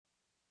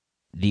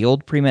The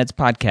Old Pre-Meds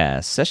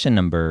Podcast, session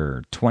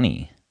number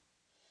 20.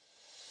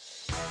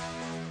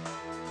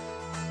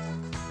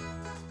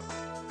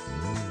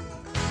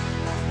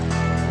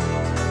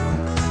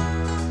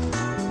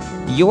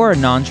 You're a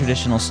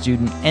non-traditional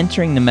student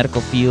entering the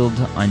medical field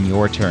on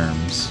your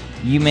terms.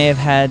 You may have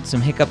had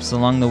some hiccups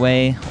along the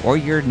way, or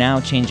you're now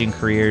changing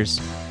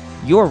careers.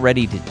 You're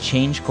ready to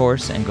change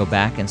course and go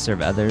back and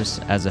serve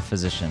others as a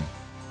physician.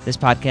 This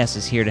podcast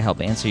is here to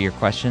help answer your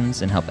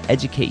questions and help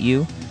educate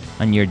you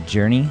on your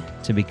journey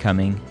to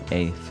becoming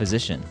a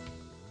physician.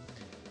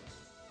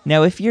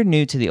 Now, if you're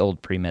new to the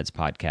Old Pre-Meds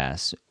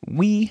Podcast,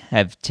 we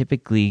have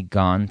typically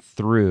gone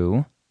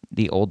through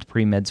the Old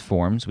Pre-Meds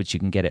forms, which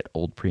you can get at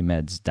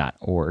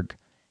oldpremeds.org,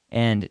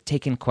 and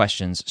taken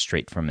questions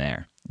straight from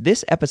there.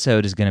 This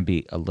episode is going to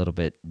be a little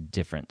bit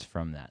different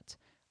from that.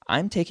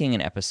 I'm taking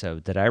an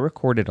episode that I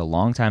recorded a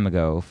long time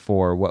ago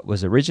for what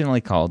was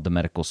originally called the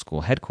Medical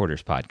School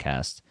Headquarters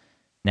Podcast,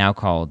 now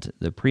called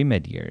the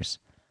Pre-Med Years.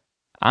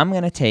 I'm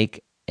going to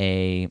take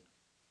a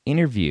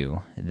interview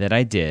that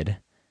I did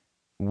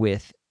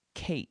with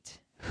Kate,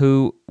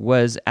 who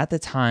was at the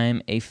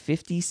time a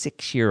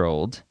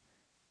 56-year-old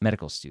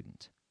medical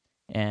student,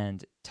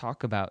 and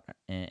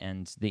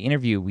the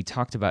interview, we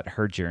talked about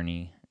her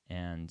journey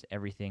and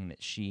everything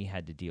that she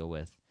had to deal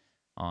with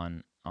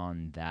on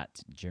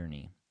that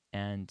journey.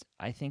 And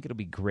I think it'll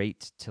be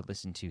great to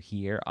listen to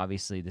here.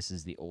 Obviously, this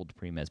is the Old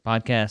Pre-Meds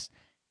Podcast.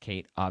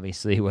 Kate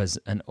obviously was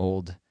an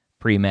old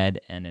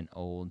pre-med and an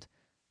old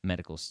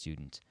medical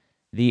student.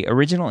 The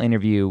original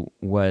interview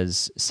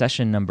was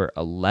session number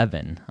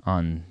 11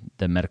 on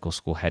the Medical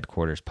School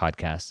Headquarters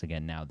Podcast,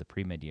 again, now the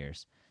Pre-Med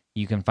Years.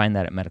 You can find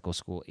that at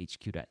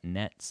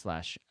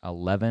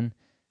medicalschoolhq.net/11,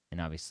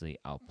 and obviously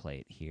I'll play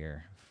it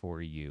here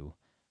for you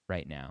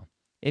right now.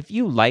 If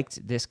you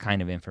liked this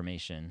kind of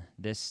information,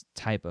 this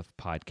type of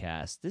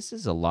podcast, this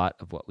is a lot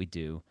of what we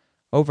do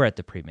over at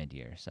the Pre-Med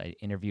Years. I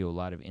interview a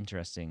lot of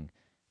interesting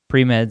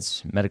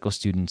pre-meds, medical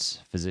students,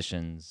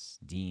 physicians,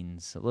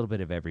 deans, a little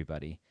bit of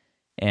everybody.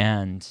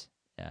 And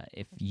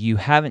if you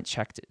haven't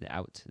checked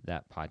out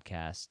that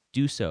podcast,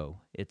 do so.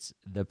 It's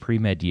the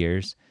Pre-Med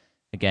Years.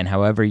 Again,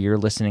 however you're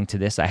listening to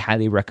this, I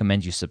highly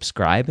recommend you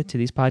subscribe to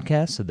these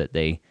podcasts so that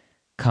they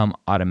come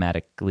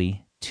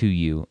automatically to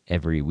you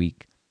every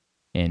week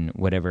in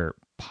whatever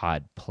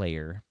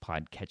podcatcher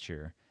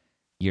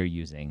you're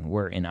using.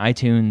 We're in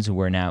iTunes.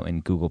 We're now in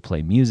Google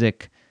Play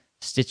Music,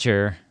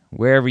 Stitcher,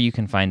 wherever you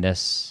can find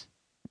us,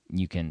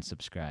 you can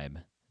subscribe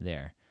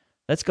there.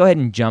 Let's go ahead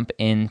and jump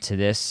into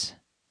this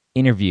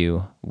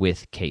interview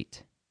with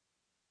Kate.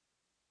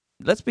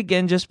 Let's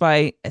begin just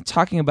by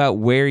talking about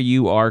where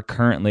you are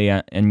currently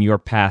in your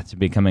path to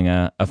becoming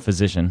a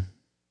physician.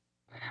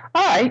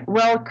 All right.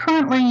 Well,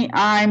 currently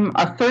I'm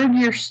a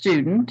third-year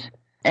student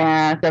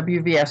at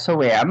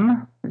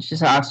WVSOM, which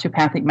is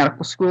Osteopathic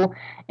Medical School,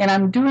 and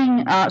I'm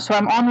doing, so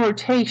I'm on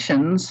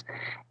rotations,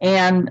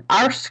 and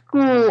our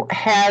school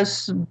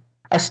has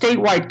a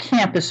statewide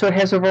campus, so it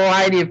has a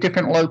variety of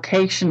different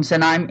locations,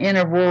 and I'm in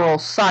a rural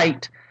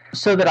site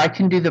so that I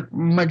can do the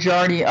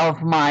majority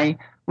of my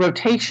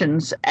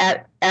rotations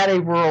at a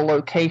rural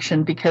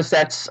location because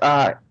that's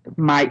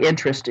my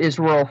interest is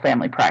rural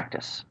family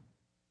practice.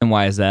 And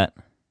why is that?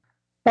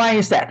 Why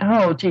is that?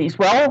 Oh, geez.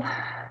 Well,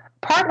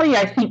 partly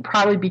I think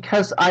probably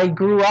because I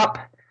grew up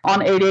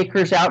on 8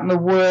 acres out in the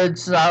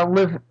woods,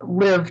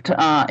 lived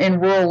in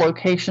rural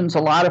locations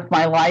a lot of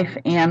my life,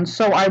 and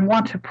so I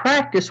want to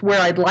practice where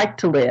I'd like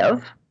to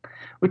live,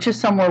 which is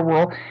somewhere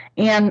rural.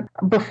 And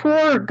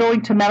before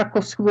going to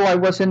medical school, I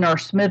was a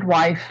nurse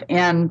midwife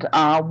and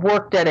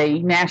worked at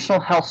a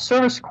National Health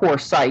Service Corps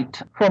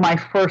site for my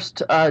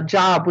first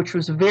job, which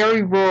was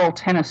very rural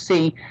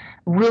Tennessee.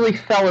 Really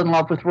fell in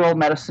love with rural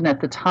medicine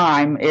at the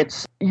time.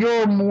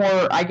 You're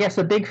more, I guess,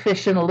 a big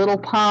fish in a little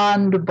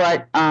pond,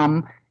 but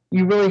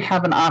you really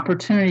have an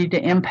opportunity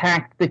to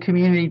impact the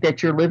community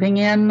that you're living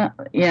in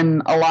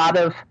a lot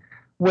of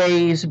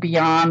ways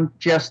beyond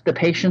just the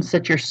patients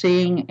that you're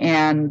seeing,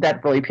 and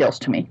that really appeals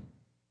to me.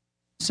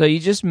 So you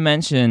just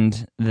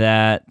mentioned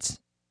that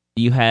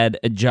you had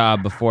a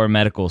job before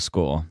medical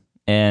school,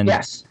 and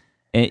yes,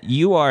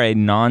 you are a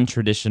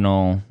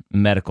non-traditional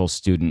medical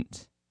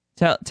student.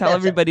 Tell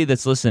everybody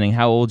that's listening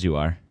how old you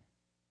are.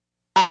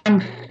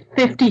 I'm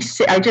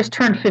 56. I just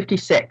turned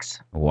 56.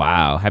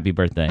 Wow, happy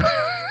birthday.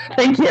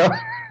 Thank you.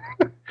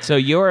 So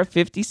you're a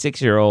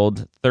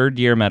 56-year-old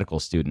third-year medical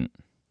student.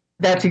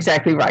 That's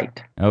exactly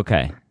right.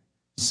 Okay.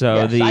 So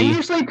yes, I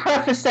usually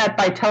preface that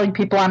by telling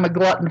people I'm a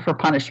glutton for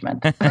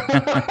punishment.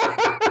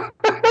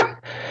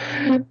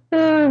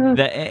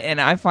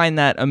 And I find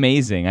that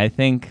amazing. I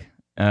think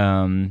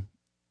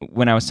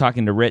when I was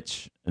talking to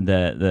Rich,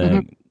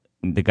 the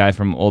guy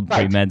from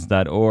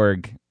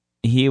oldpremeds.org,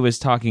 he was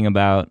talking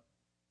about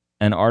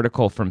an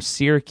article from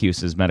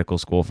Syracuse's medical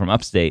school from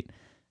upstate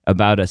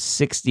about a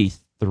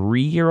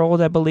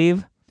 63-year-old, I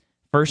believe,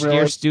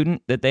 first-year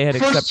student that they had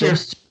accepted. First-year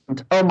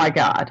student. Oh, my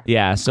God.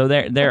 Yeah, so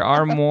there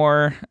are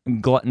more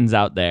gluttons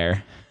out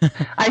there.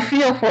 I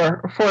feel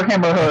for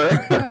him or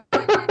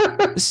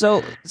her.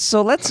 So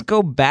let's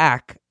go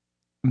back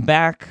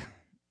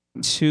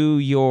to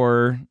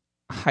your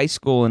high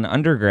school and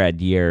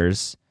undergrad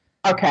years,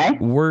 Okay.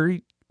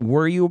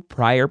 were you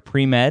prior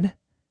pre-med?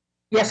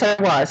 Yes, I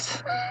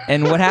was.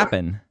 And what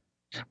happened?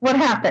 What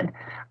happened?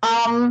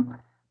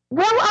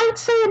 Well, I would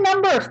say a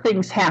number of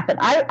things happened.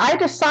 I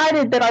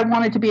decided that I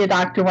wanted to be a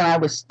doctor when I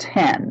was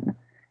 10,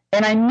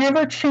 and I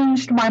never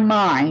changed my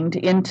mind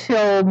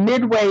until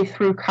midway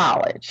through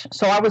college.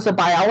 So I was a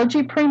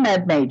biology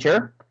pre-med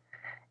major,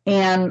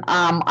 and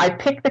I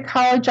picked the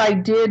college I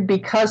did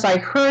because I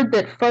heard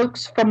that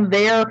folks from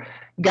there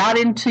got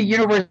into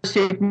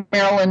University of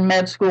Maryland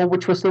Med School,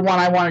 which was the one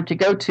I wanted to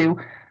go to,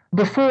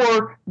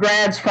 before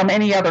grads from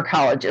any other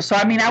colleges. So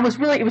I mean, it was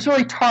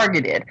really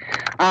targeted.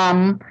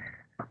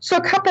 So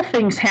a couple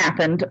things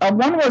happened.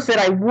 One was that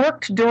I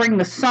worked during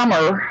the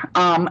summer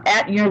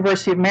at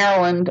University of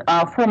Maryland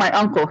for my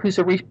uncle, who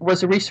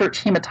was a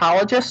research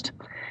hematologist,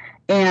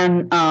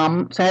 and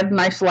so I had a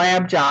nice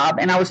lab job,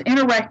 and I was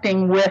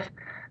interacting with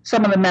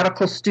some of the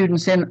medical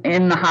students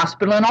in the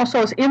hospital, and also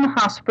I was in the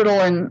hospital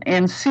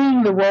and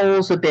seeing the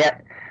roles a bit.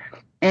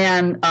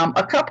 And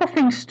a couple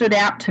things stood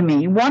out to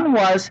me. One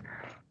was,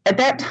 at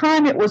that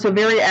time, it was a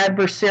very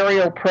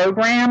adversarial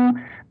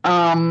program,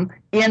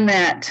 in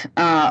that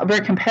a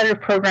very competitive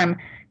program,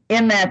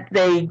 in that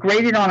they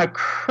graded on a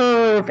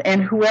curve,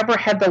 and whoever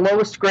had the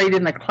lowest grade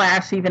in the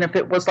class, even if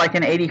it was like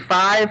an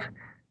 85,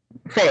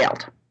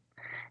 failed.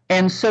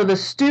 And so the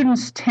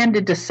students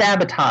tended to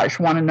sabotage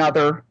one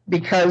another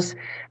because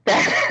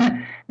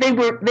they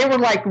were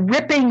like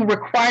ripping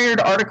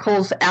required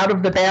articles out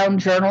of the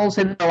bound journals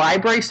in the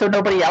library so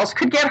nobody else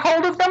could get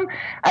hold of them,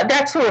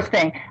 that sort of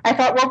thing. I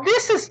thought, well,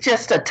 this is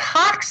just a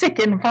toxic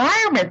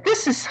environment.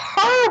 This is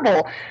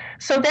horrible.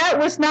 So that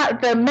was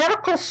not, the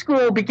medical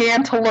school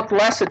began to look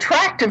less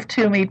attractive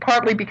to me,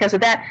 partly because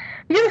of that.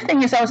 The other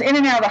thing is I was in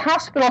and out of the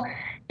hospital,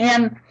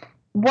 and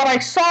what I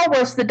saw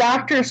was the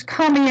doctors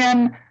come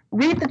in,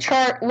 read the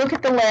chart, look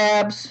at the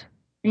labs,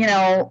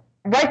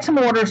 write some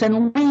orders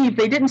and leave.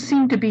 They didn't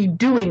seem to be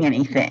doing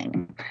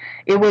anything.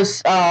 It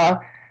was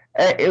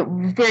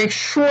very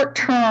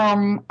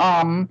short-term,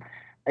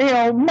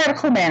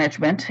 medical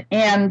management,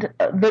 and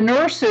the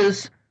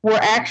nurses were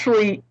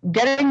actually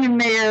getting in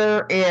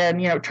there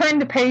and, turning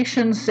to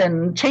patients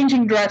and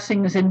changing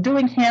dressings and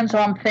doing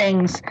hands-on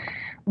things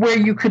where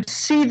you could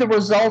see the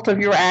result of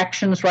your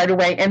actions right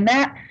away. And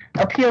that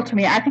appealed to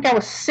me. I think I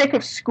was sick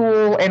of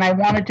school and I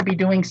wanted to be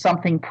doing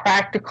something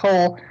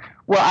practical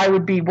where I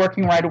would be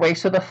working right away.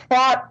 So the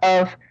thought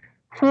of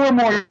 4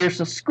 more years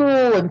of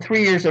school and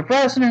 3 years of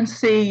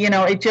residency,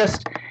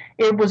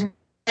 it was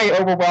very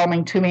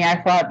overwhelming to me.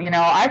 I thought,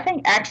 I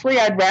think actually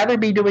I'd rather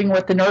be doing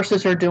what the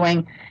nurses are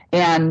doing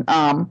and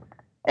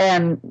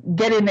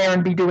get in there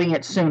and be doing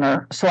it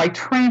sooner. So I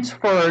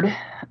transferred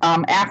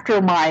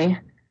after my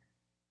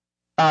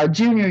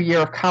junior year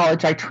of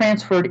college. I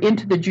transferred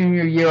into the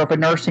junior year of a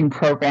nursing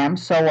program.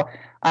 So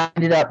I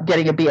ended up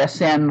getting a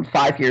BSN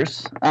 5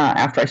 years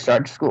after I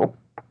started school.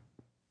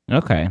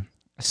 Okay.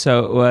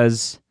 So it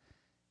was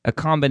a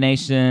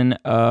combination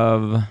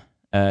of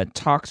a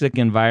toxic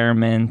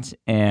environment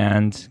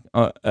and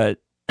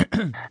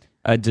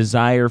a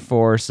desire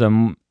for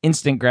some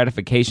instant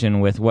gratification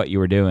with what you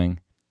were doing.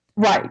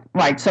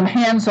 Right. Some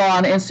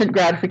hands-on instant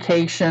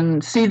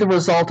gratification, see the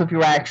result of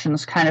your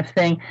actions kind of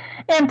thing.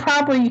 And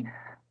probably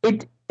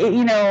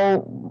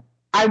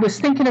I was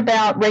thinking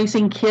about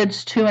raising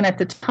kids too, and at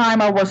the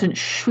time I wasn't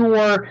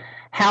sure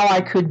how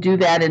I could do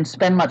that and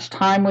spend much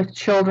time with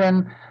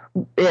children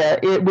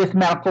with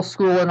medical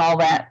school and all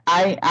that.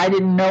 I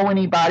didn't know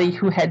anybody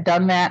who had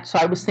done that, so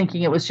I was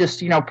thinking it was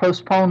just,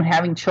 postpone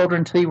having children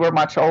until you were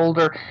much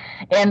older.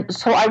 And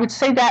so I would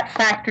say that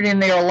factored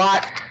in there a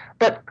lot.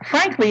 But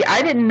frankly,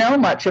 I didn't know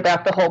much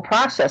about the whole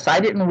process.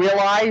 I didn't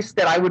realize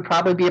that I would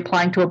probably be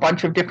applying to a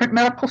bunch of different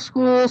medical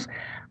schools.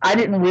 I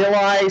didn't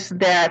realize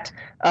that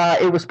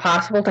it was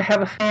possible to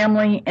have a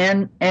family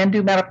and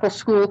do medical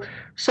school.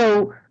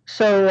 So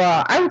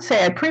I would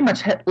say I pretty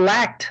much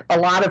lacked a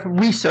lot of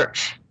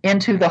research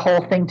into the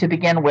whole thing to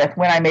begin with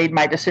when I made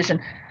my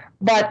decision.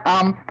 But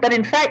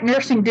in fact,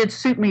 nursing did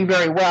suit me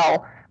very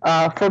well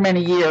for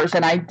many years,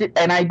 and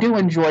I do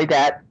enjoy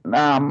that,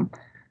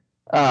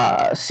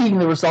 seeing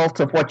the results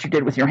of what you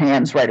did with your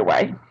hands right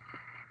away.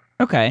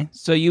 Okay,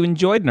 so you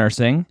enjoyed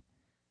nursing.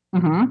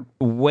 Mm-hmm.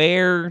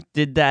 Where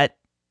did that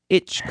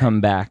itch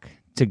come back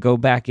to go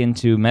back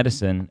into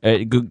medicine,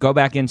 go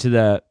back into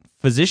the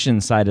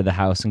physician side of the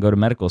house and go to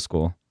medical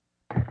school?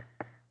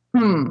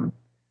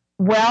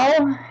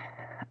 Well,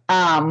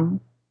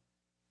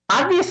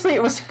 obviously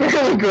it was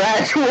fairly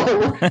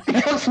gradual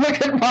because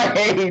look at my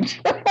age.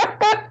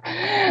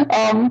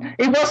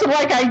 It wasn't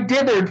like I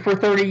dithered for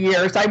 30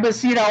 years. I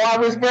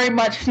was very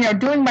much,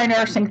 doing my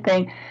nursing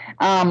thing.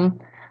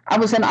 I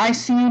was an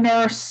ICU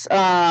nurse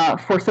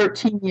for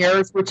 13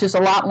 years, which is a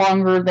lot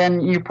longer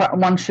than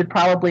one should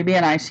probably be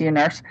an ICU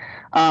nurse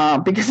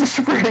because it's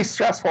really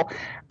stressful.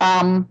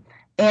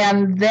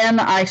 And then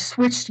I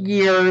switched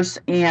gears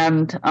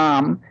and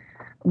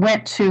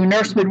went to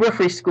nurse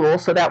midwifery school,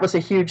 so that was a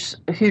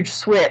huge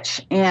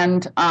switch.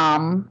 And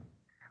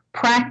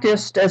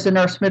practiced as a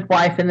nurse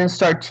midwife and then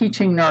started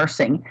teaching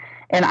nursing.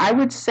 And I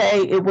would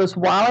say it was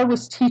while I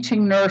was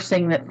teaching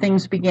nursing that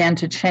things began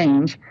to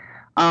change.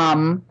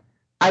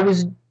 I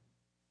was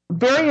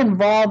very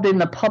involved in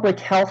the public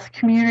health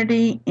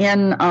community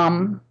in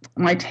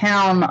my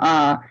town.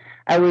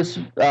 I was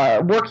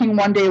working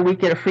one day a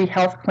week at a free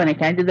health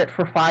clinic. I did that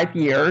for 5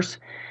 years.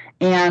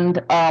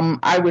 And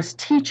I was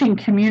teaching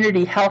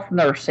community health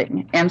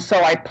nursing. And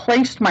so I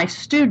placed my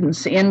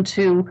students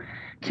into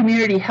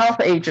community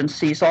health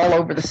agencies all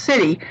over the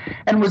city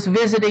and was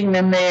visiting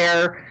them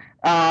there,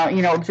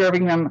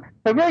 observing them.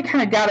 I really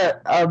kind of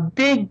got a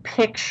big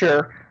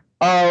picture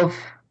of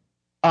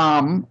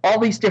all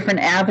these different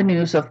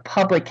avenues of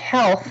public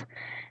health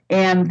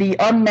and the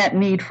unmet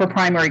need for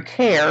primary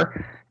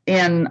care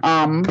in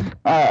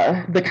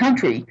the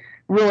country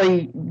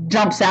really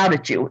jumps out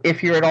at you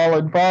if you're at all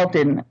involved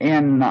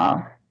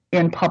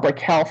in public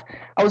health.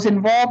 I was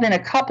involved in a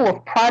couple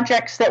of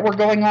projects that were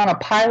going on, a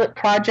pilot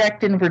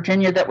project in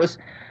Virginia that was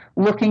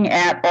looking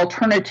at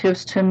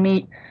alternatives to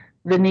meet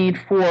the need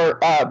for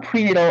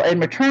prenatal and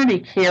maternity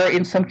care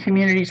in some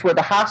communities where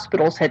the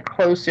hospitals had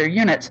closed their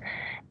units.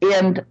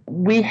 And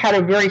we had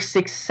a very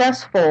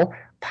successful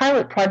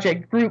pilot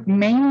project group,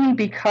 mainly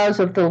because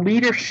of the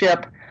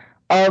leadership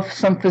of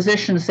some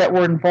physicians that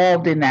were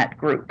involved in that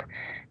group.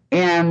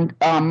 And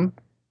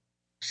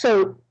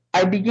so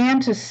I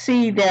began to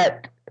see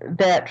that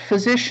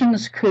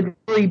physicians could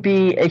really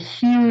be a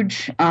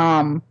huge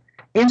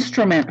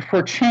instrument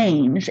for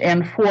change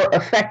and for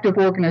effective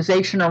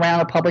organization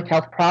around a public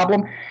health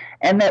problem,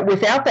 and that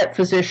without that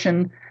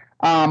physician,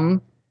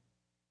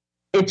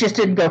 it just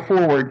didn't go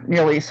forward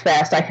nearly as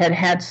fast. I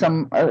had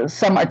some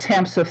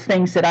attempts of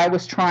things that I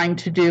was trying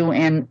to do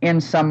in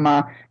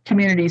some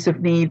communities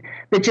of need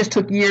that just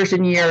took years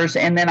and years,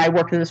 and then I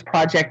worked at this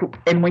project.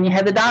 And when you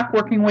had the doc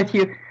working with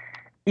you,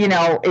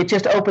 it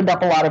just opened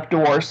up a lot of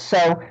doors.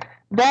 So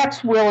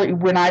that's really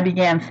when I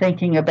began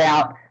thinking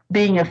about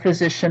being a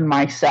physician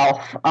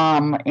myself,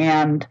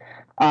 and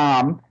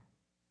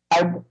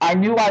I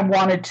knew I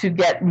wanted to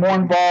get more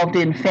involved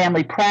in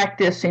family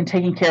practice, in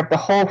taking care of the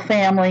whole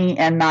family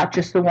and not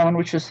just the woman,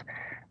 which is,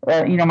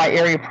 my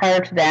area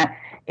prior to that.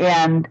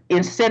 And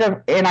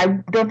I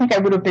don't think I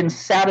would have been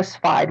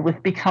satisfied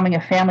with becoming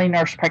a family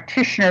nurse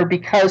practitioner,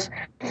 because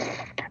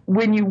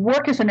when you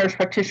work as a nurse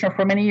practitioner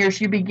for many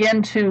years, you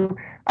begin to,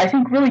 I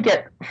think, really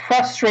get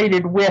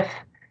frustrated with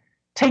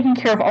taking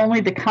care of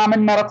only the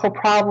common medical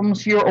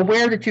problems. You're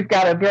aware that you've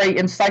got a very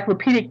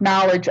encyclopedic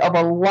knowledge of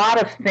a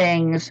lot of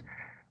things,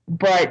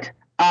 but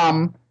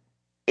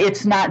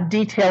it's not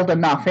detailed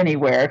enough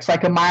anywhere. It's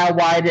like a mile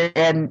wide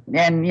and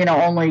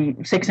only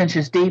 6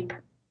 inches deep.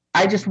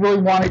 I just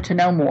really wanted to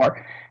know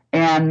more,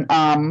 and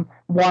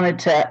wanted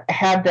to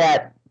have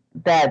that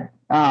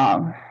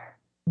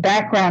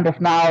background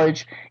of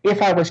knowledge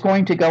if I was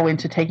going to go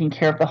into taking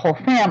care of the whole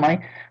family.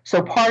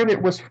 So part of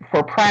it was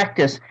for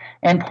practice,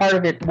 and part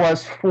of it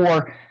was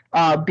for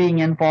being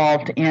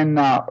involved in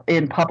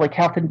public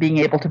health and being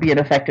able to be an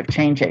effective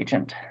change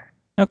agent.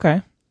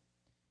 Okay.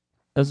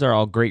 Those are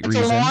all great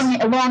reasons.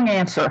 A long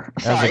answer.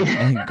 Sorry.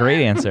 That was a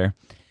great answer.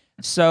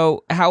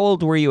 So how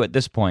old were you at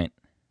this point?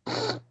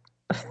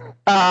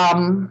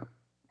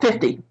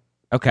 50.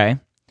 Okay.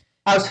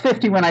 I was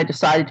 50 when I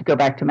decided to go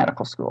back to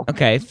medical school.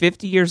 Okay,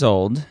 50 years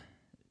old.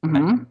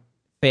 Mm-hmm.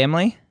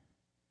 Family?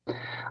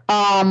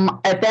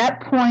 At that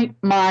point,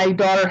 my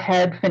daughter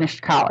had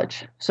finished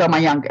college, so my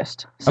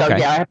youngest. So okay.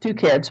 Yeah, I have 2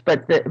 kids,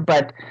 but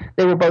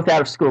they were both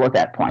out of school at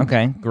that point.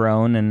 Okay,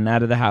 grown and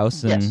out of the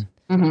house and yes.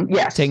 Mm-hmm.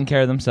 Yes. Taking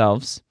care of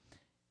themselves.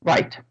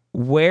 Right.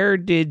 Where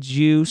did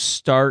you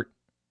start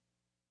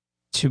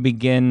to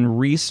begin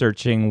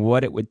researching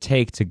what it would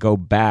take to go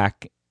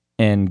back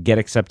and get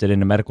accepted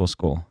into medical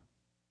school?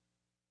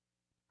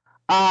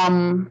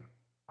 I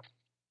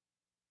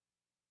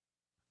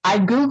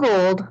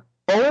Googled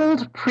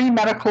old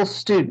pre-medical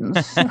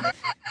students.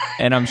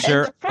 And I'm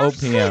sure and the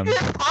first OPM thing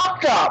that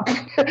popped up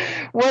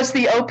was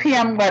the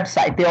OPM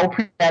website, the old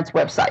pre-meds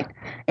website.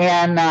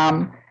 And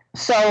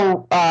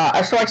so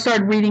I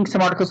started reading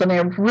some articles on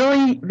there.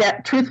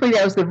 Truthfully,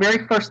 that was the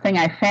very first thing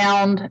I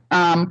found.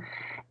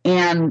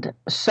 And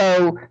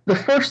so the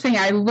first thing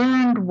I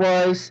learned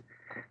was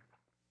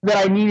that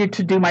I needed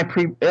to do my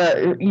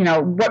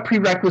what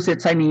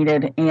prerequisites I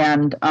needed,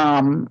 and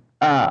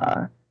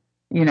that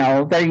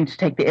I needed to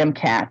take the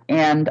MCAT.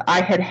 And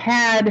I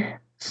had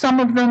some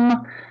of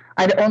them.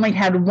 I'd only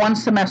had 1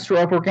 semester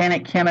of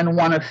organic chem and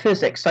 1 of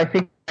physics, so I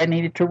think I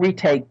needed to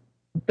retake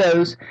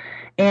those.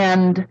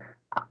 And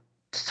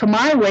so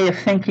my way of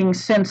thinking,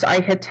 since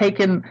I had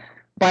taken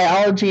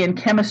biology and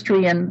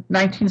chemistry in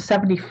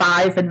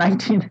 1975 and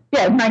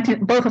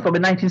both of them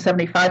in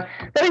 1975,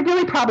 that I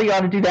really probably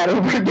ought to do that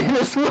over again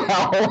as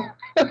well.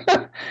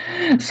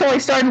 So I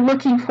started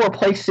looking for a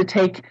place to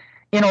take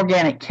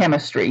inorganic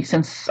chemistry,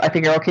 since I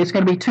figured, okay, it's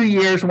going to be 2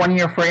 years, 1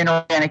 year for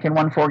inorganic and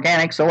 1 for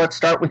organic, so let's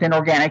start with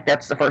inorganic.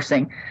 That's the first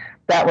thing.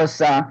 That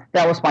was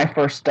my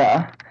first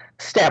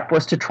step,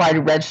 was to try to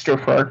register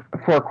for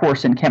a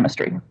course in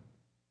chemistry.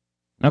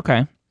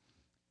 Okay.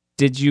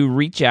 Did you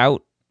reach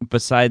out,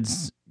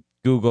 besides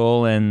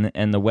Google and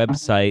the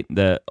website,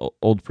 the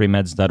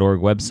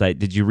oldpremeds.org website,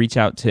 did you reach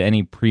out to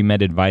any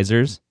pre-med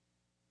advisors?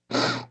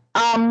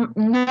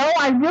 No,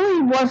 I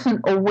really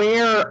wasn't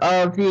aware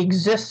of the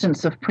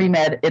existence of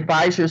pre-med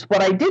advisors.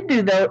 What I did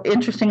do, though,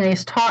 interestingly,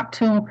 is talk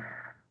to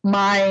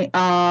my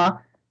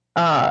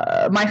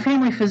my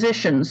family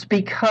physicians,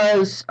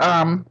 because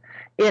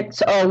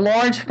it's a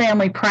large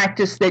family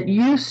practice that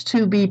used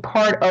to be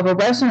part of a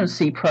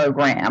residency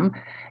program.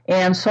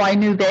 And so I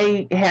knew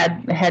they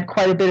had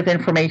quite a bit of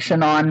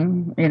information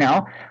on,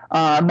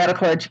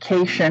 medical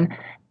education.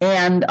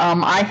 And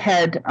I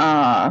had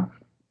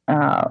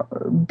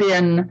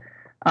been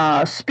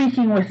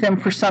speaking with them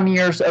for some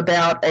years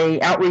about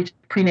a outreach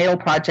prenatal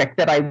project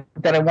that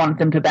I wanted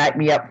them to back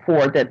me up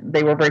for, that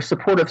they were very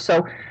supportive.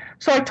 So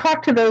I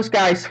talked to those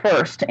guys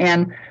first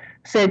and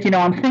said,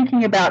 I'm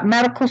thinking about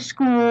medical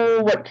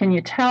school. What can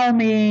you tell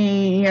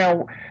me?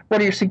 What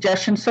are your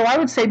suggestions? So I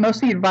would say most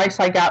of the advice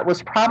I got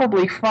was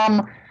probably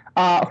from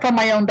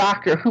my own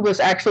doctor, who was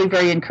actually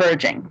very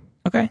encouraging.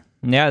 Okay.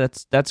 Yeah,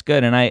 that's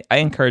good. And I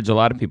encourage a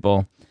lot of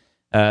people,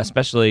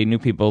 especially new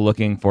people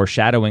looking for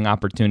shadowing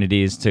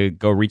opportunities, to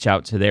go reach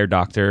out to their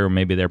doctor or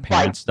maybe their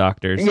parents'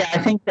 doctors. Yeah, I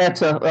think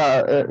that's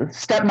a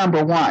step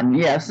number one.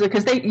 Yes,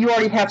 because you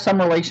already have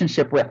some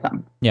relationship with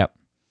them. Yep.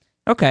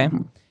 Okay.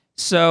 Mm-hmm.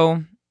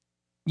 So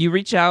you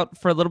reach out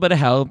for a little bit of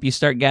help. You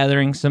start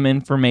gathering some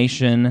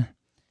information.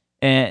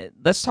 And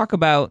let's talk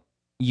about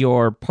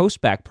your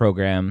post-bac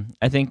program.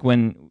 I think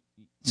when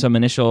some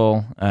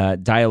initial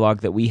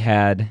dialogue that we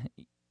had,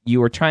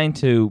 you were trying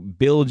to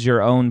build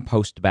your own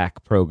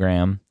post-bac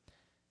program,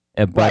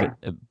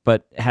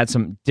 but had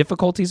some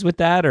difficulties with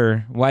that,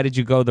 or why did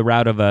you go the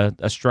route of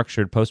a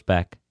structured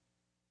post-bac?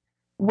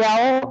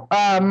 Well,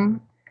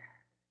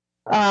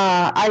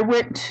 I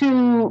went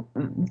to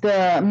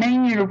the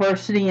main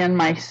university in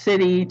my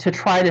city to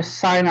try to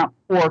sign up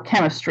for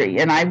chemistry,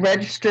 and I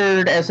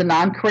registered as a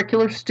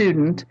non-curricular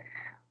student.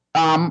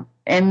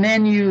 And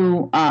then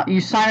you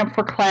sign up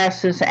for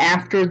classes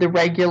after the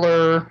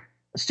regular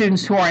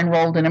students who are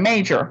enrolled in a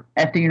major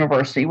at the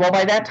university. Well,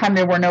 by that time,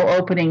 there were no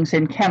openings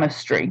in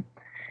chemistry.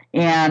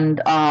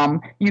 And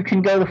you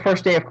can go the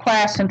first day of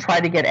class and try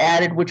to get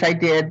added, which I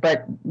did,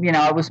 but,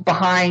 I was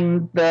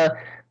behind the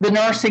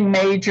nursing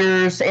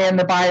majors and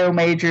the bio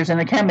majors and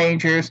the chem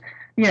majors.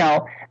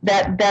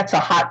 That's a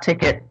hot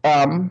ticket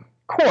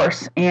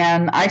course,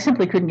 and I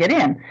simply couldn't get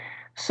in.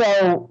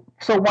 So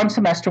one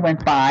semester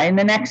went by, and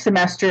the next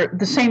semester,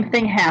 the same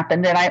thing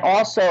happened, and I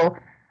also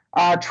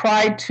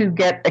tried to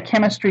get a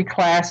chemistry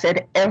class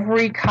at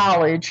every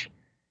college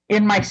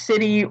in my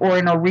city or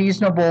in a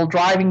reasonable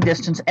driving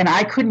distance, and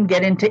I couldn't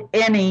get into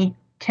any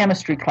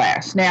chemistry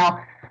class.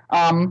 Now,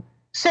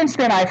 since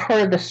then, I've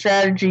heard the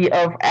strategy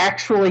of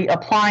actually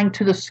applying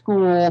to the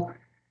school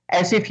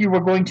as if you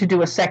were going to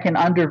do a second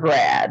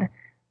undergrad,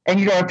 and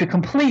you don't have to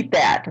complete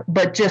that,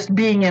 but just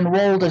being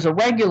enrolled as a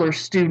regular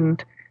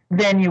student,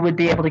 then you would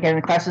be able to get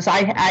into classes.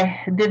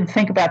 I didn't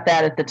think about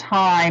that at the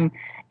time,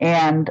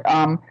 and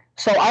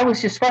so I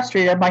was just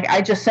frustrated. I'm like,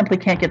 I just simply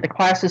can't get the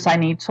classes I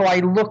need. So I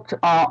looked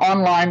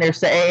online. There's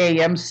the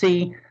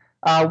AAMC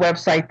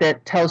website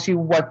that tells you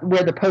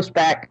where the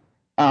post-bac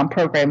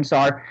programs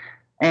are,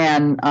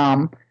 and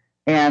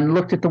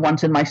looked at the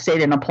ones in my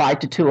state and applied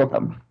to two of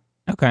them.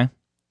 Okay.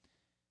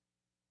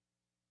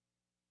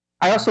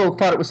 I also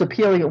thought it was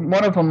appealing.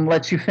 One of them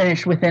lets you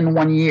finish within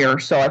 1 year.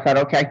 So I thought,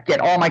 okay, I can get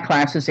all my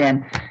classes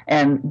in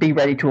and be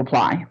ready to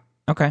apply.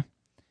 Okay.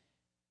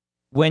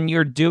 When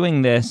you're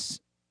doing this,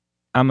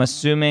 I'm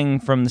assuming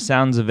from the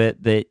sounds of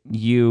it that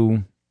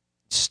you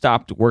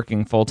stopped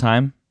working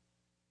full-time?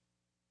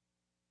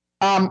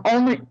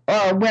 Only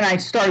when I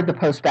started the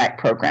post-bac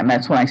program.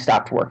 That's when I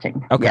stopped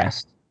working. Okay.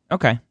 Yes.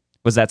 Okay.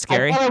 Was that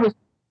scary? Oh,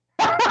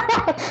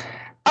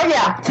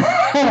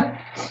 yeah.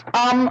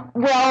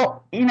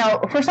 Well,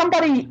 for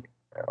somebody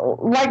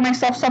like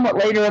myself somewhat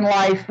later in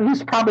life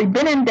who's probably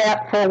been in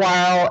debt for a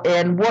while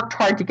and worked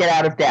hard to get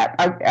out of debt,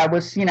 I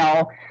was,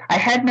 I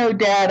had no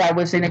debt. I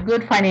was in a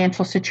good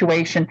financial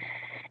situation,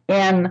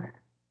 and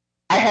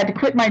I had to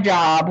quit my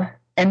job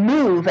and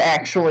move,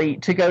 actually,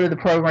 to go to the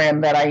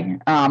program that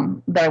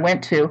I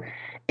went to.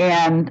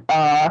 And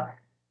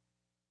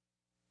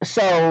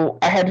so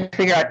I had to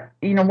figure out,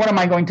 what am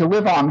I going to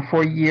live on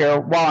for a year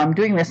while I'm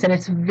doing this? And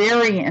it's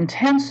very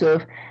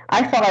intensive.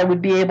 I thought I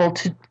would be able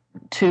to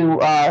do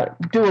a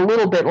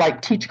little bit,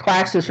 like teach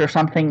classes or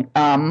something,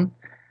 and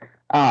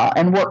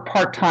work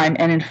part-time.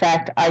 And in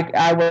fact,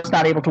 I was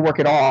not able to work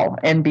at all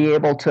and be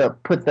able to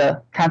put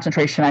the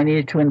concentration I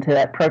needed to into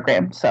that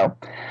program. So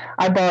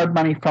I borrowed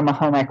money from a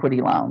home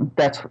equity loan.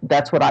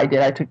 That's what I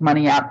did. I took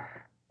money out,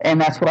 and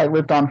that's what I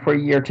lived on for a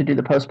year to do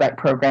the post-bac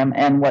program,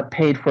 and what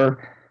paid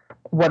for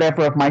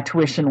whatever of my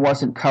tuition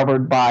wasn't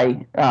covered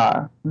by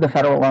the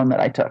federal loan that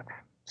I took.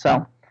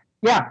 So,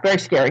 yeah, very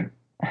scary.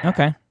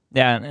 Okay.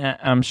 Yeah,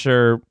 I'm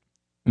sure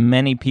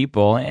many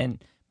people,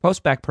 and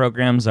post-bac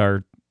programs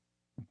are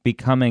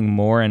becoming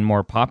more and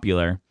more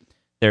popular.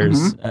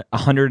 There's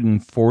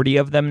 140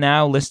 of them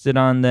now listed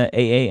on the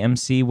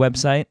AAMC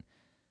website.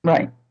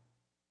 Right.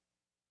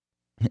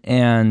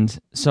 And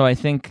so I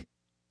think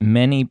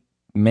many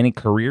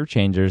career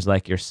changers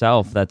like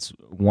yourself, that's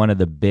one of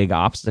the big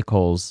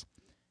obstacles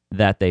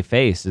that they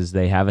face is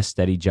they have a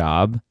steady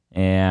job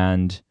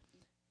and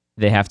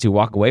they have to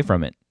walk away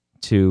from it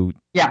to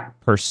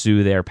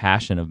pursue their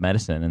passion of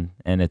medicine.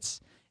 And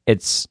it's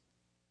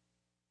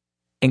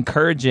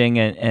encouraging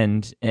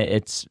and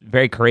it's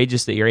very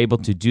courageous that you're able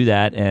to do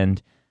that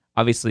and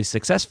obviously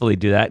successfully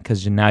do that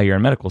because now you're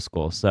in medical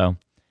school. So,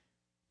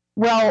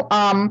 well,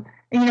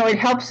 it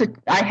helps that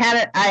I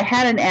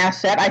had an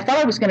asset. I thought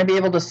I was going to be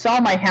able to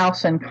sell my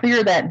house and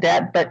clear that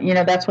debt, but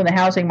that's when the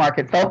housing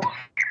market fell apart.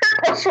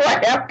 That's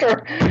right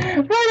after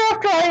I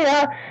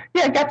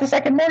got the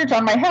second mortgage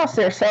on my house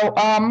there. So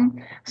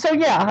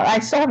I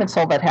still haven't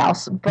sold that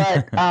house,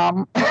 but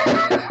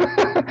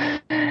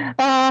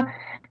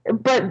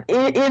but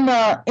in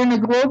the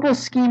global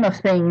scheme of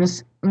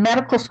things,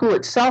 medical school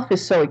itself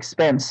is so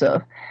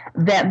expensive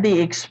that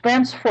the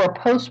expense for a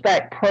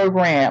post-bac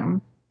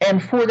program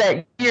and for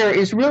that year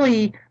is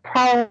really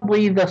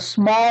probably the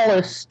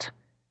smallest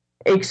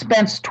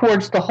expense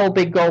towards the whole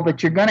big goal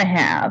that you're going to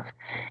have.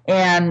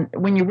 And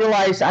when you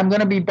realize I'm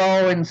going to be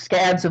borrowing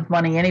scads of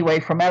money anyway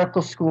for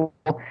medical school,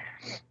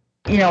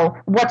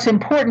 what's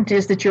important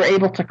is that you're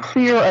able to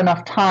clear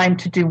enough time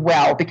to do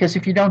well, because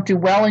if you don't do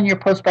well in your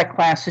post-bac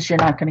classes, you're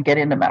not going to get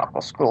into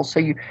medical school. So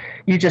you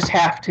just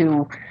have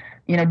to,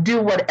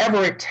 do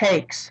whatever it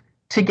takes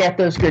to get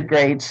those good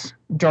grades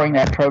during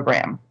that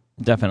program.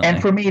 Definitely. And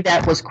for me,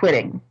 that was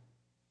quitting.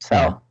 So.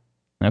 Yeah.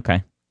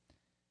 Okay.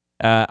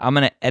 I'm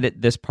going to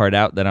edit this part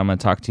out that I'm going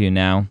to talk to you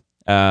now.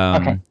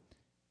 Okay.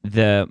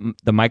 The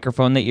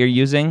microphone that you're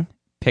using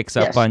picks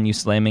up on you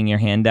slamming your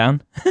hand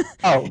down.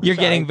 Oh, you're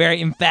getting very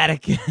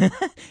emphatic. Okay.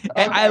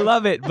 I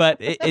love it, but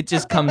it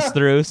just comes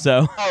through.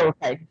 So. Oh,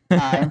 okay.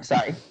 I'm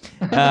sorry.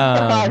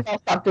 I'll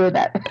stop doing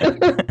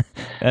that.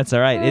 That's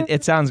all right.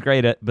 It sounds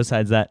great.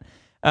 Besides that,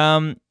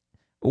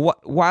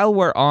 while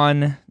we're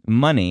on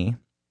money,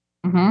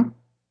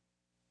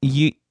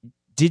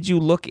 did you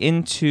look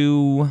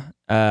into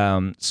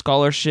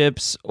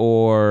scholarships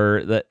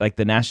or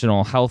the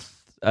National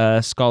Health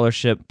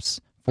scholarships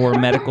for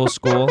medical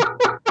school?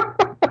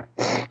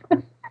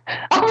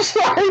 I'm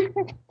sorry.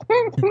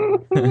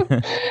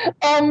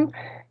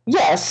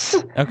 Yes.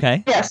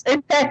 Okay. Yes.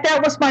 In fact,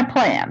 that was my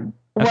plan.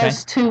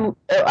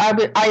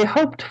 I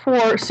hoped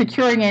for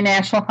securing a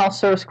National Health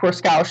Service Corps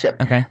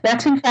scholarship. Okay.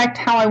 That's in fact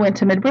how I went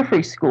to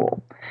midwifery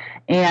school,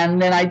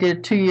 and then I did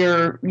a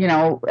 2-year,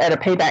 at a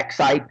payback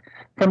site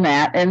from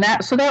that, and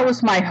that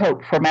was my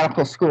hope for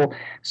medical school.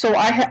 So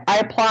I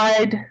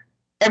applied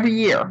every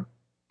year,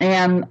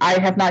 and I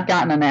have not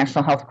gotten a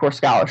National Health Corps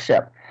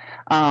scholarship.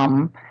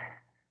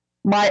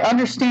 My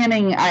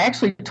understanding, I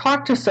actually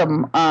talked to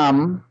some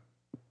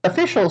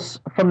officials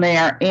from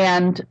there,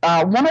 and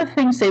one of the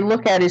things they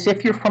look at is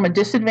if you're from a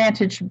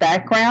disadvantaged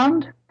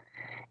background,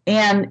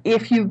 and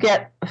if you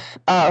get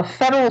a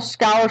federal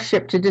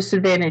scholarship to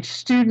disadvantaged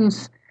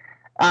students,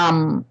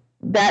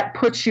 that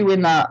puts you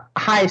in the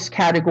highest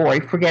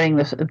category for getting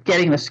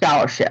the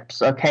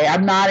scholarships. Okay,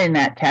 I'm not in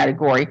that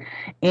category,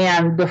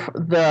 and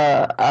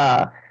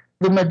the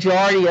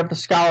majority of the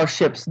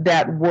scholarships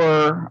that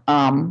were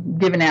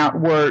given out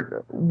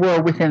were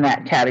within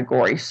that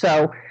category.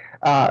 So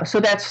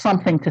that's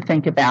something to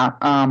think about.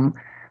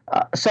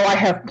 So I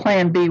have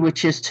Plan B,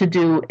 which is to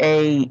do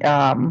a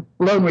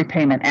loan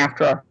repayment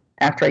after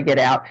I get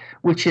out,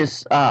 which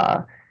is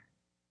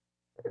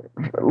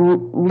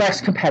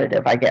less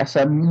competitive, I guess.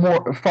 I'm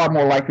far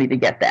more likely to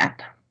get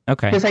that.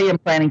 Okay. Because I am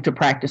planning to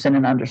practice in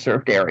an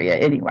underserved area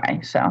anyway.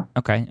 So.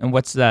 Okay. And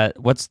what's that?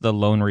 What's the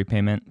loan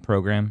repayment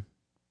program?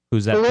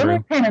 Who's that through? The loan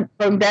repayment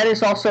program, that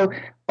is also,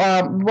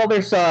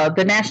 there's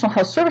the National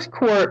Health Service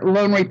Corps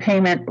loan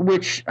repayment,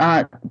 which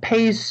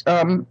pays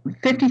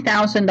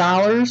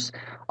 $50,000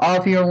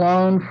 of your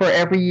loan for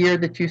every year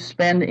that you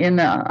spend in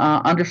the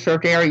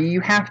underserved area. You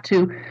have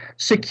to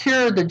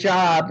secure the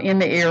job in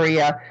the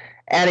area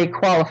at a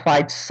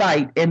qualified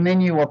site, and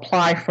then you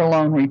apply for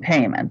loan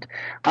repayment.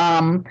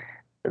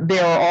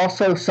 There are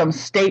also some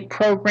state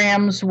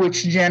programs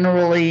which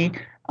generally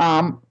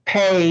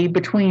pay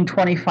between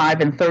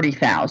 $25,000 and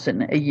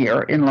 $30,000 a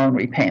year in loan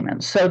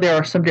repayments. So there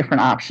are some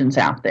different options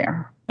out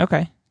there.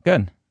 Okay,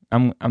 good.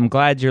 I'm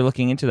glad you're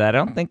looking into that.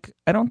 I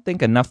don't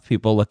think enough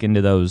people look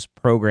into those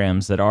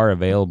programs that are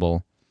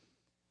available.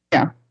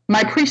 Yeah.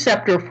 My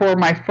preceptor for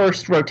my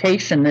first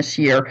rotation this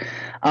year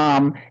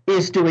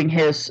is doing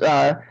his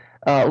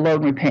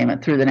loan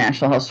repayment through the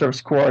National Health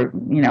Service Corps,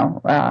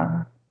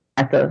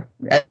 as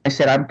I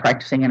said, I'm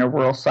practicing in a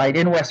rural site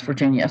in West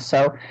Virginia,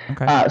 so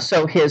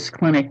so his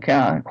clinic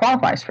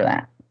qualifies for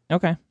that.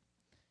 Okay.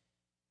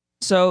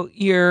 So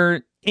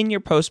you're in your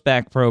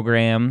post-bac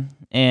program,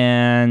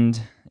 and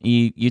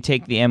you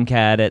take the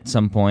MCAT at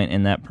some point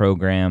in that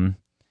program.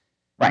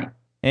 Right.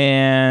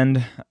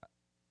 And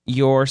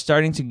you're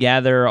starting to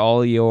gather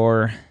all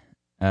your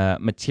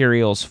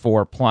materials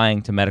for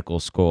applying to medical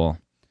school.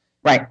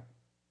 Right.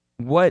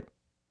 What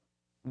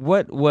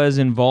was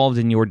involved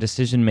in your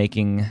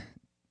decision-making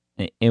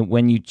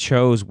when you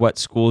chose what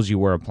schools you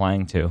were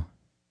applying to?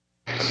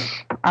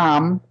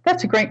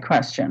 That's a great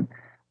question.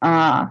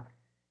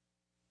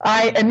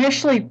 I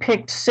initially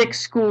picked 6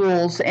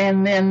 schools,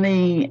 and then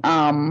the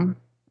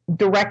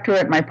director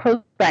at my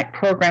postbac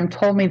program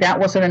told me that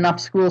wasn't enough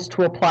schools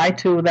to apply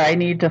to, that I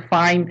need to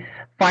find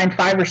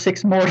 5 or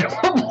 6 more to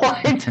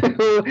apply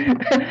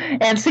to,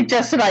 and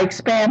suggested I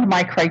expand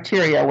my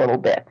criteria a little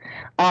bit.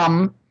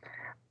 I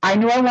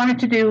knew I wanted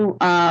to do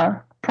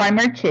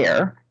primary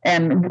care,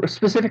 and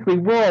specifically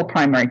rural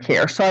primary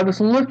care, so I was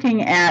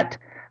looking at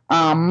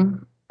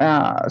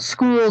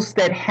schools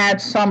that had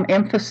some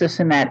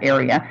emphasis in that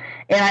area.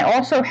 And I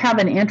also have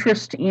an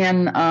interest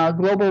in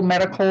global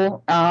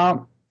medical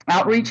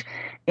outreach.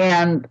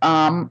 And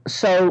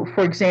so,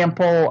 for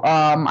example,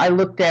 I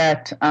looked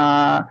at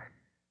Albert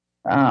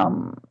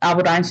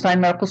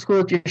Einstein Medical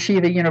School,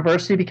 Yeshiva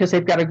University, because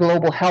they've got a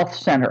global health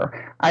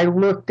center. I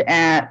looked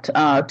at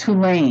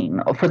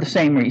Tulane for the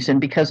same reason,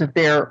 because of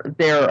their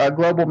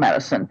global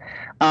medicine.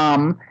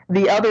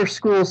 The other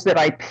schools that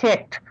I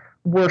picked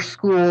were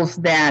schools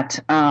that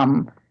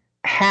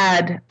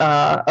had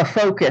a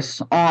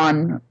focus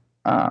on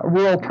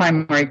rural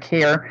primary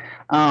care.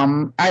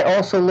 I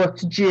also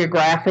looked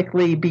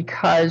geographically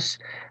because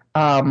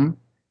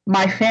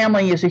my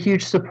family is a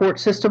huge support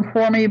system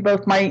for me.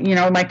 Both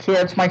my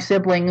kids, my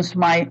siblings,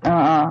 my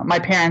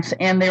parents,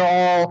 and they're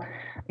all,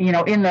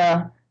 in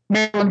the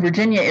Maryland,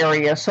 Virginia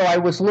area. So I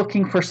was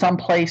looking for some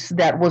place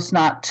that was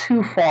not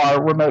too far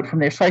remote from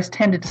there. So I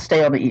tended to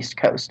stay on the East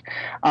Coast,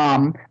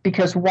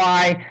 because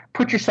why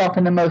put yourself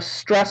in the most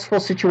stressful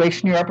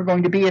situation you're ever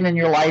going to be in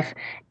your life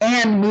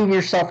and move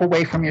yourself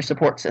away from your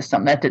support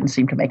system? That didn't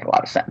seem to make a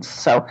lot of sense.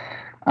 So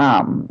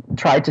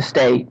tried to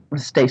stay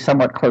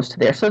somewhat close to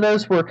there. So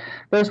those were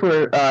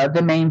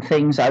the main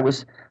things I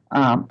was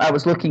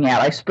looking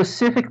at. I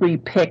specifically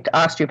picked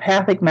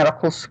osteopathic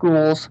medical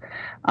schools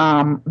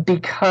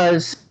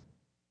because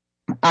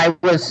I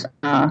was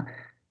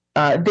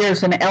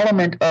there's an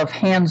element of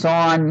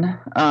hands-on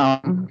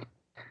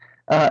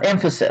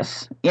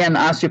emphasis in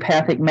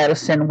osteopathic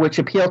medicine, which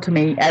appealed to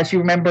me. As you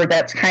remember,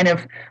 that's kind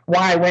of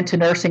why I went to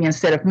nursing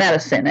instead of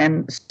medicine,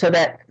 and so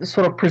that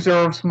sort of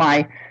preserves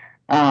my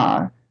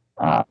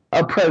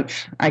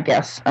approach, I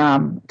guess,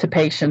 to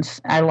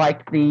patients. I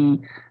like the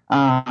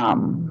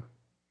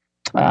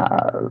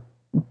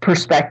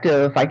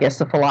perspective, I guess,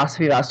 the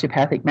philosophy of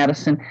osteopathic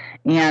medicine.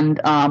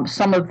 And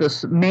some of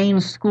the main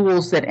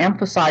schools that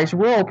emphasize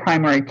rural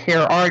primary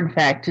care are, in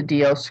fact,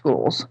 DO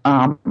schools.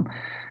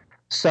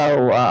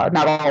 So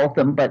not all of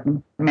them, but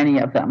many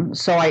of them.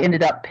 So I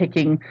ended up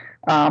picking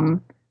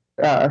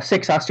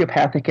 6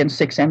 osteopathic and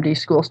 6 MD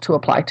schools to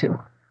apply to.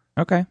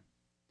 Okay.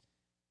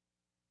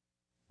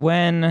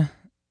 When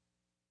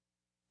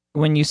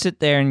you sit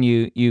there and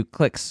you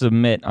click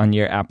submit on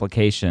your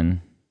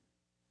application,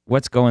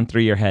 what's going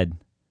through your head?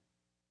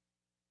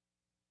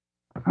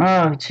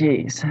 Oh,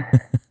 geez.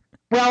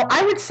 Well,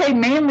 I would say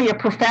mainly a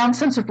profound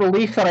sense of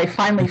relief that I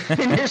finally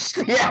finished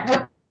the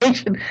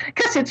application,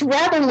 because it's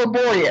rather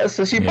laborious,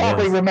 as you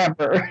probably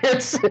remember.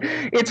 It's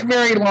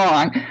very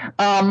long.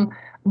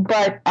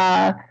 But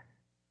I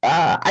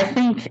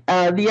think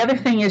the other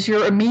thing is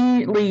you're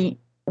immediately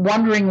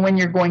wondering when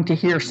you're going to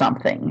hear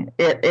something.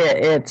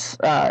 It's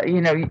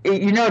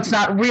it's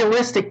not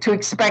realistic to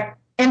expect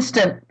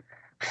instant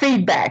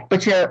feedback,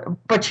 but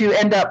you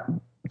end up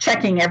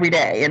checking every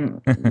day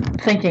and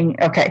thinking,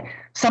 okay,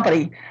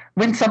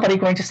 when's somebody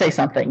going to say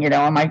something?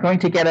 Am I going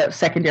to get a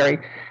secondary?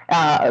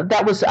 I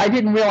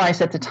didn't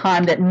realize at the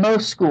time that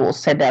most schools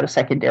send out a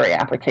secondary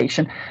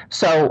application.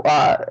 So,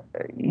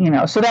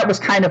 so that was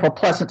kind of a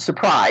pleasant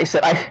surprise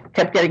that I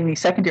kept getting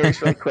these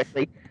secondaries really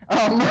quickly.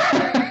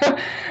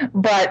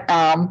 But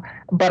of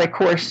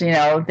course,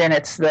 then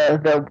it's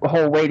the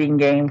whole waiting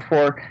game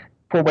for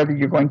whether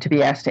you're going to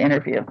be asked to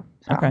interview.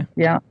 So, okay.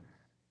 Yeah.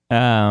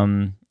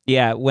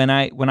 Yeah. When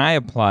I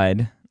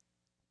applied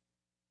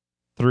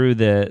through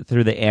the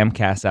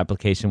AMCAS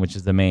application, which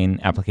is the main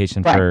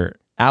application for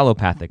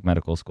allopathic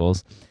medical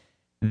schools,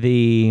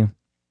 it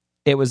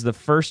was the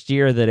first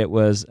year that it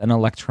was an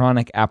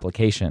electronic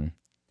application,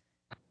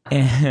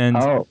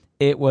 and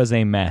it was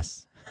a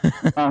mess.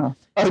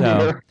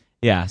 Dear.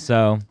 Yeah,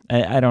 so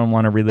I don't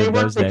want to relive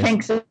those days. They worked the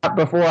kinks out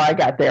before I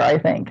got there, I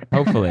think.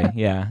 Hopefully,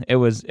 yeah. It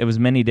was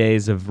many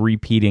days of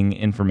repeating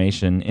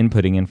information,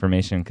 inputting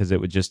information, because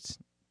it would just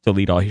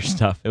delete all your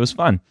stuff. It was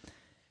fun.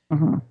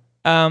 Mm-hmm.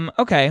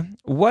 Okay,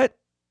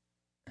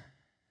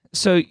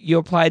 so you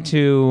applied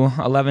to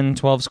 11,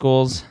 12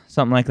 schools,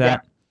 something like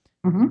that?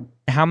 Yeah. Mm-hmm.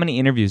 How many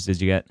interviews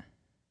did you get?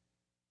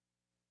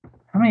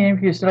 How many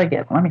interviews did I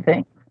get? Let me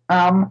think.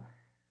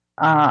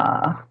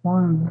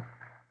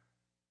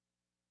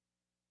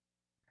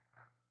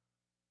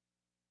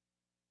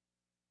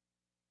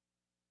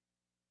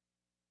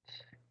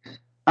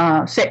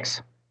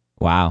 6.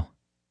 Wow.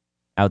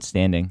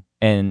 Outstanding.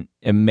 And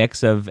a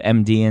mix of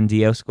MD and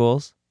DO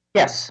schools?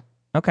 Yes.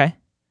 Okay.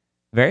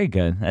 Very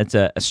good. That's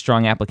a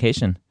strong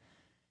application.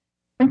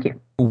 Thank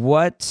you.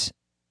 What,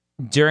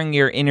 during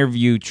your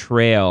interview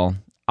trail,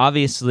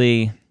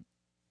 obviously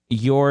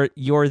you're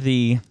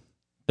the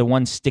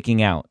one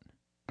sticking out.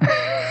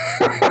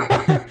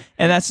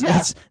 And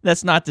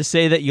that's not to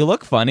say that you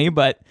look funny,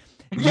 but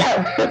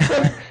yeah.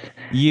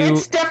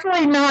 It's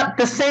definitely not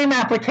the same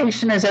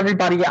application as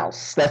everybody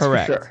else. That's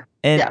correct. For sure.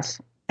 And yes.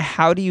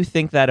 How do you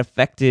think that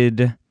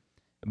affected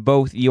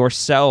both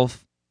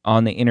yourself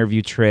on the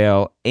interview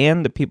trail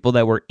and the people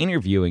that were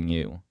interviewing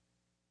you?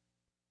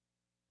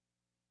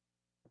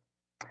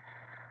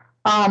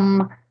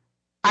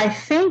 I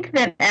think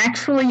that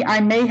actually I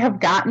may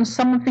have gotten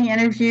some of the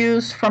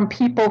interviews from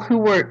people who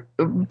were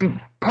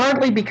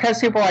partly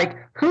because they were like,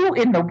 "Who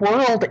in the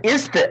world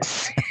is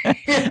this?"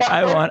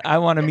 I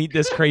want to meet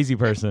this crazy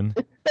person.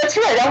 That's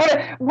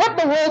right. What in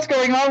the world's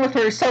going on with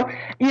her? So,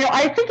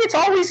 I think it's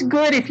always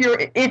good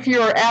if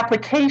your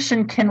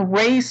application can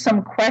raise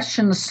some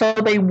questions so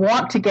they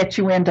want to get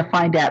you in to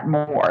find out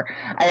more.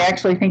 I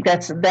actually think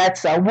that's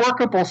a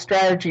workable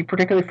strategy,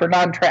 particularly for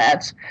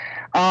non-trads.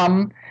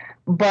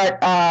 But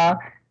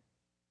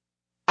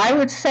I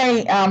would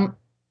say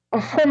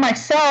for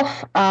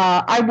myself,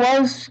 I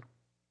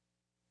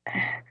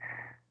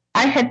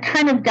had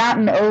kind of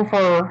gotten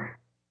over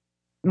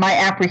my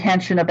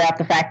apprehension about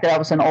the fact that I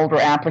was an older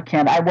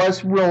applicant. I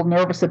was real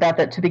nervous about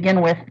that to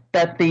begin with,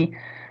 but the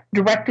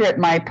director at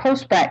my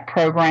postbac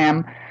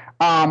program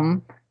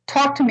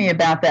talked to me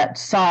about that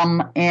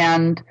some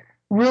and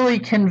really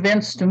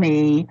convinced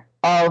me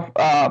of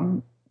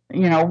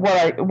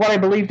what I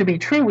believe to be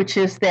true, which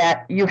is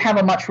that you have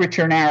a much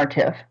richer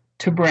narrative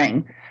to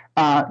bring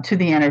to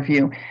the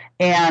interview,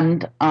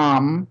 and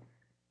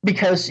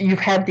because you've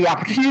had the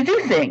opportunity to do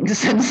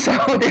things, and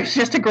so there's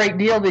just a great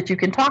deal that you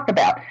can talk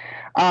about.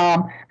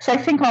 So I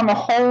think on the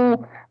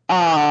whole,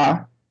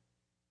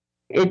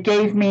 it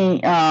gave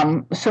me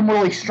some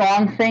really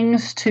strong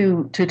things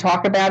to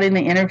talk about in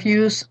the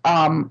interviews.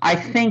 I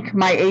think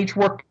my age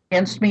worked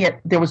against me.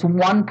 There was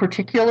one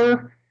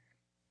particular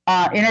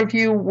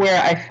interview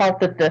where I felt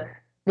that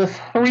the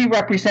three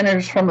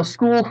representatives from the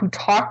school who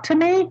talked to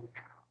me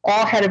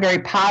all had a very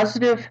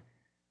positive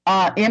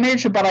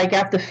image, but I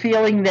got the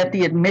feeling that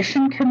the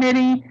admission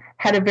committee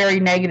had a very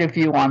negative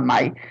view on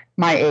my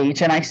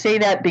age. And I say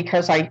that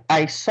because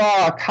I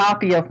saw a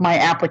copy of my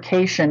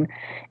application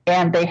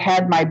and they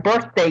had my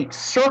birth date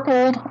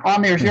circled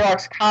on their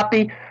Xerox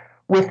copy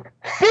with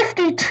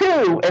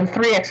 52 and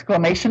 3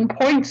 exclamation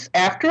points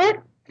after it.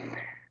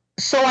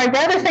 So I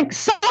rather think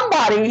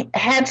somebody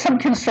had some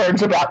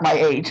concerns about my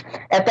age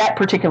at that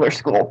particular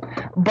school.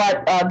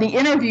 But the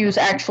interviews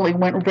actually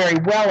went very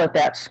well at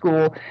that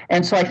school.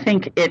 And so I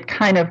think it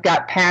kind of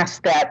got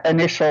past that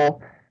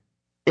initial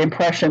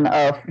impression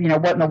of,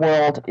 what in the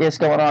world is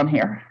going on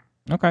here.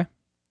 Okay.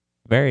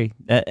 Very.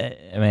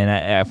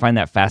 I find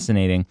that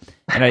fascinating.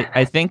 And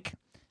I think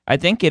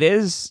it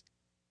is,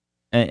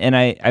 and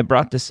I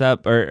brought this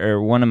up,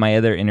 or one of my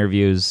other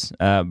interviews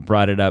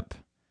brought it up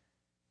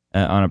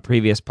on a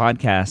previous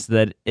podcast,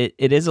 that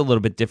it is a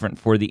little bit different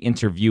for the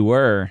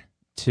interviewer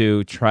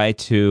to try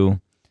to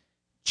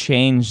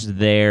change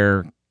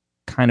their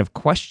kind of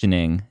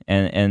questioning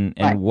and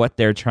right. what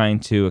they're trying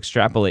to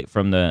extrapolate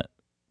from the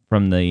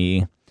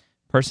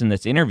person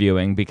that's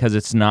interviewing, because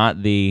it's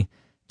not the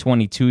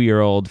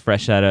 22-year-old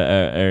fresh out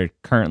of or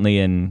currently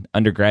in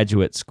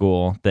undergraduate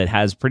school that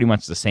has pretty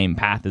much the same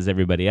path as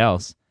everybody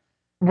else.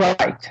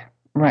 Right.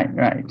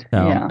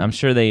 So yeah. I'm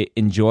sure they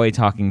enjoy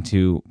talking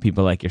to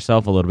people like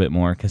yourself a little bit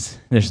more because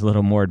there's a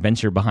little more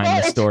adventure behind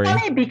the story.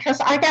 It's funny because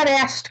I got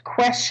asked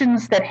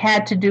questions that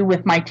had to do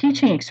with my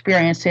teaching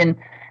experience in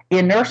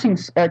nursing,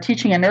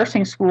 teaching in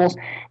nursing schools,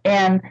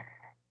 and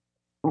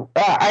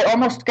I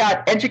almost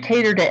got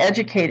educator to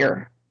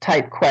educator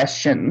type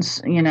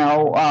questions.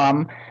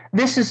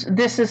 This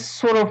is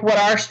sort of what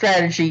our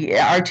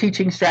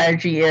teaching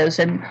strategy is,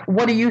 and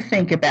what do you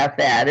think about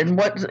that? And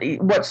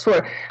what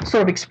sort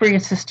of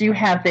experiences do you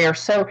have there?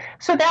 So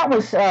that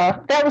was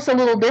a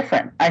little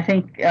different. I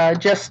think there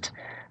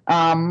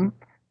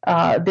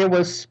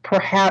was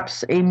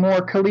perhaps a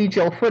more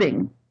collegial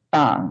footing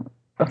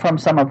from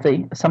some of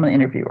the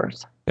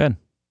interviewers. Good.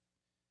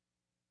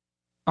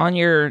 On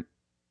your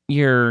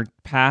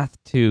path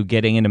to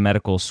getting into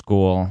medical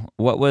school,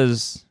 what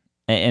was,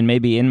 and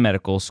maybe in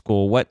medical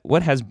school,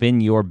 what has been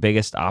your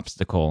biggest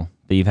obstacle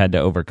that you've had to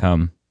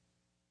overcome?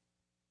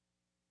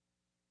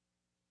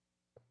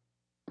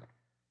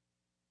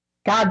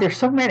 God, there's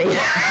so many.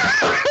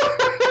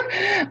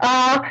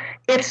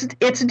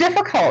 It's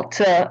difficult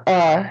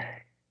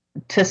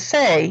to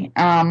say.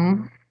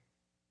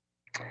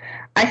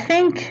 I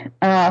think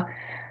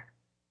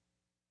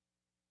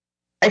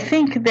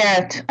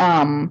that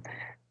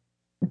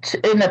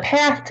in the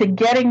path to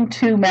getting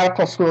to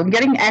medical school and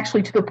getting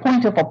actually to the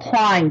point of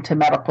applying to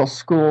medical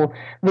school,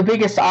 the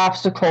biggest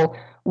obstacle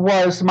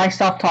was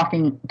myself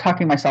talking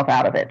myself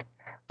out of it.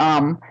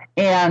 I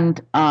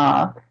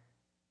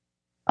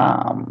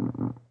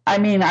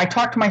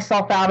talked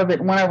myself out of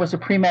it when I was a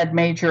pre-med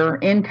major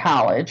in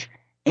college,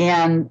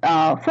 and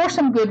for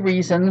some good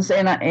reasons,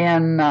 and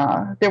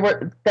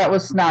that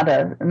was not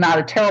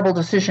a terrible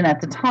decision at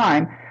the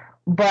time.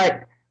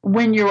 But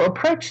when you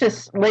approach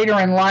this later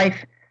in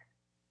life,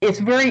 it's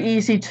very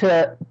easy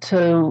to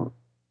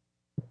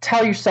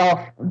tell yourself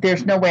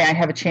there's no way I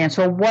have a chance,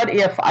 or what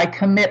if I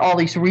commit all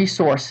these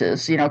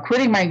resources,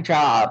 quitting my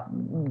job,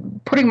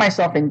 putting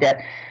myself in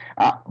debt,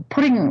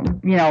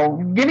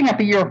 giving up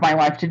a year of my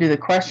life to do the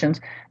questions,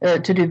 to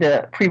do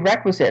the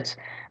prerequisites.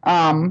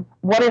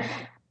 What if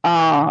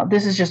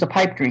this is just a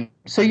pipe dream?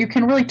 So you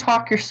can really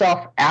talk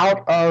yourself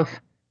out of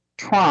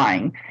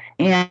trying.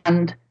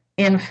 And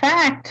in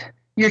fact,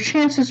 your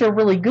chances are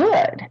really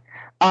good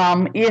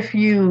if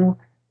you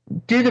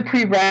do the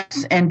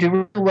prereqs and do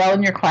really well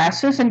in your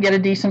classes and get a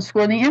decent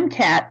score in the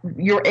MCAT.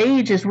 Your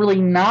age is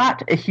really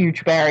not a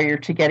huge barrier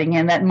to getting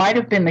in. That might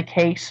have been the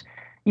case,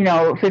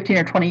 15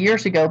 or 20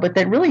 years ago, but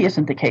that really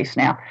isn't the case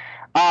now.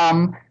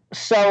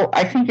 So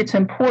I think it's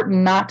important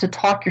not to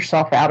talk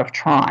yourself out of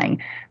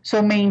trying.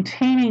 So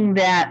maintaining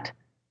that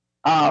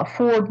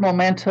forward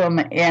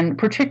momentum, and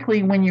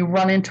particularly when you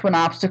run into an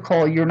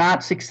obstacle, you're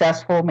not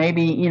successful.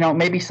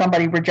 Maybe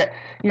somebody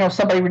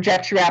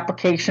rejects your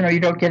application, or you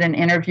don't get an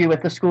interview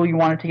at the school you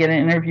wanted to get an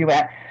interview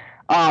at.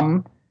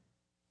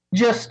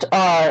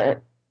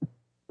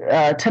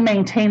 To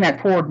maintain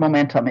that forward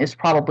momentum is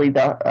probably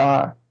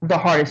the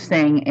hardest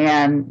thing,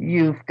 and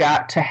you've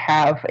got to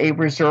have a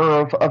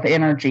reserve of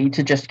energy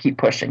to just keep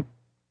pushing.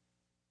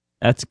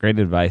 That's great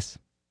advice.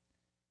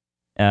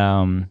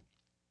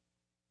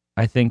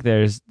 I think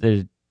there's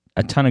a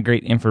ton of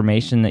great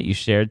information that you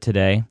shared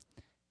today.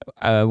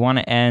 I want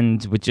to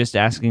end with just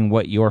asking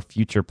what your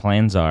future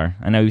plans are.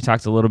 I know you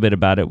talked a little bit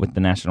about it with the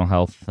National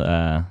Health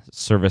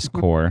Service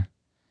Corps,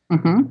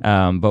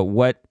 but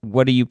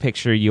what do you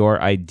picture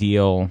your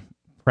ideal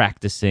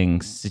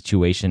practicing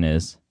situation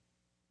is?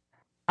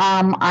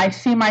 I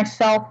see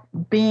myself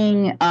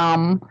being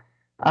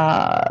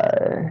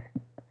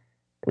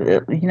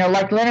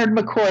like Leonard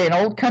McCoy, an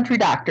old country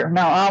doctor.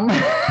 No,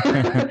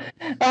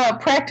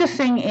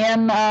 practicing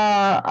in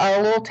a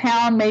little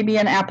town, maybe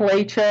in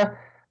Appalachia,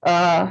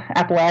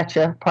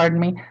 pardon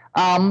me,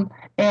 and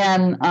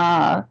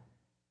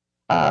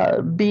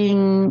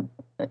being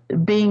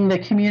the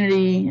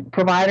community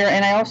provider.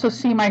 And I also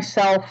see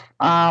myself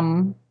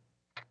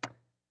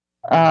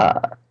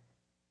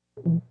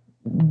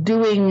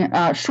doing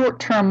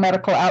short-term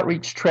medical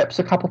outreach trips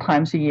a couple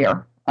times a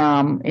year.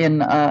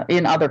 In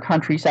other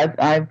countries.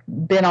 I've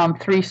been on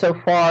 3 so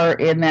far,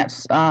 and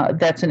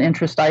that's an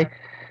interest I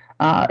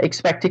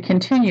expect to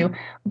continue.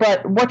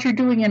 But what you're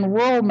doing in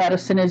rural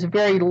medicine is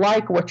very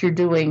like what you're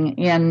doing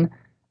in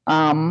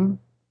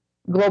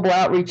global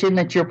outreach, in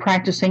that you're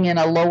practicing in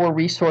a lower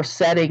resource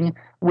setting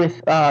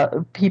with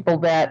people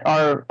that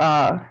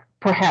are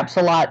perhaps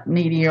a lot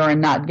needier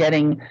and not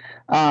getting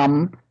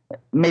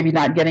maybe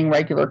not getting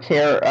regular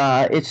care.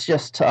 It's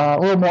just a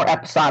little more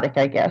episodic,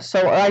 I guess.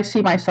 So I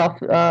see myself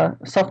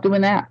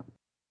doing that.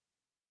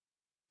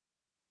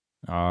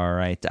 All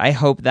right. I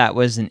hope that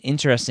was an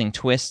interesting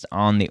twist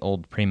on the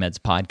Old Pre-Meds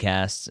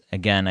podcast.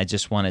 Again, I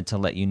just wanted to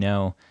let you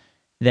know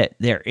that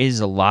there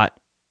is a lot,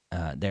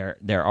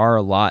 there are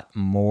a lot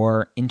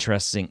more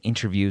interesting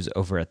interviews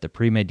over at the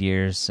Pre-Med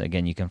Years.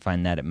 Again, you can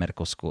find that at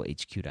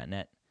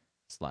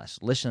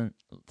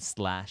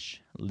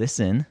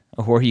medicalschoolhq.net/listen,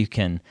 or you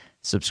can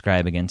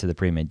subscribe again to the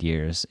Pre-Med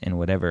Years in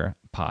whatever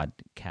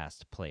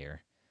podcast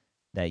player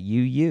that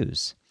you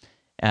use.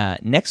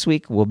 Next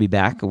week, we'll be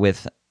back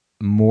with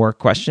more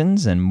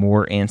questions and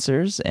more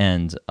answers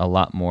and a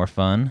lot more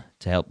fun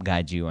to help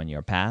guide you on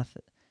your path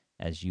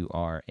as you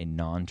are a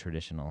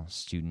non-traditional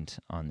student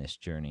on this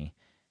journey.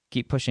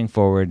 Keep pushing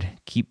forward,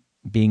 keep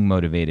being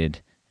motivated,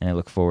 and I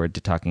look forward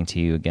to talking to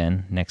you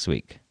again next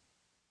week.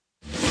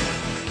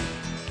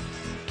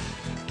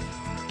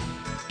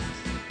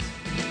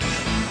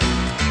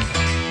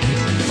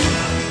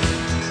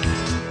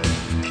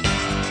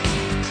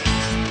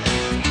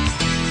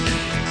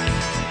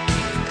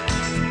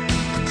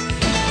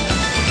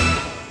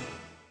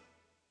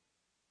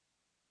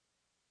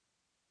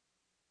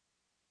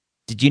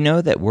 Did you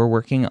know that we're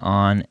working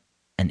on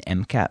an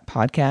MCAT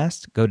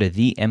podcast? Go to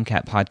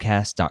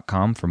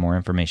themcatpodcast.com for more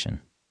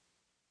information.